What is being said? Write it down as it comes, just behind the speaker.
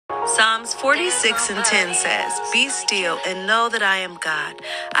Psalms 46:10 says, "Be still and know that I am God.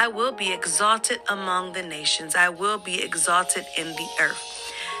 I will be exalted among the nations. I will be exalted in the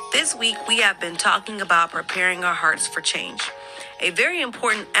earth." This week, we have been talking about preparing our hearts for change. A very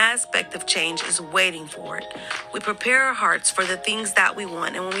important aspect of change is waiting for it. We prepare our hearts for the things that we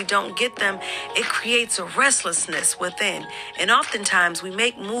want, and when we don't get them, it creates a restlessness within. And oftentimes, we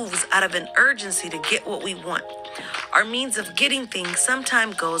make moves out of an urgency to get what we want. Our means of getting things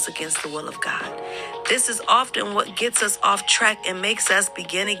sometimes goes against the will of God. This is often what gets us off track and makes us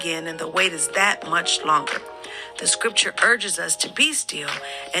begin again, and the wait is that much longer. The scripture urges us to be still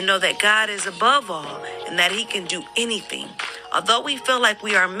and know that God is above all and that He can do anything. Although we feel like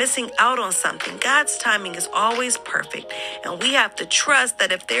we are missing out on something, God's timing is always perfect, and we have to trust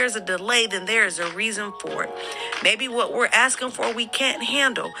that if there's a delay, then there is a reason for it. Maybe what we're asking for we can't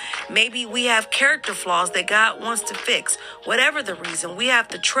handle. Maybe we have character flaws that God wants to fix. Whatever the reason, we have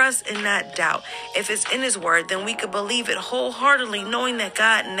to trust and not doubt. If it's in His word, then we can believe it wholeheartedly, knowing that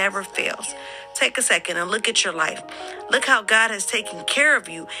God never fails. Take a second and look at your life. Look how God has taken care of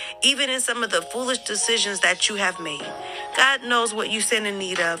you, even in some of the foolish decisions that you have made. God knows what you stand in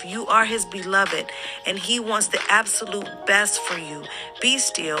need of. You are His beloved, and He wants the absolute best for you. Be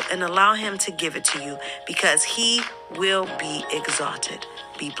still and allow Him to give it to you, because He will be exalted.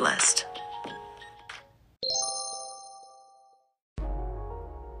 Be blessed.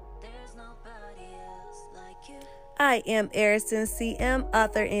 I am Ariston CM,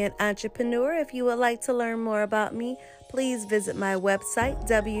 author and entrepreneur. If you would like to learn more about me, please visit my website,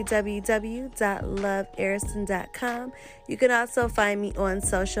 www.loveariston.com. You can also find me on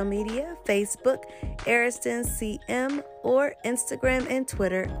social media, Facebook, Ariston CM, or Instagram and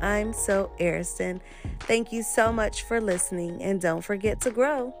Twitter, I'm So Ariston. Thank you so much for listening, and don't forget to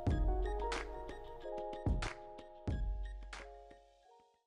grow.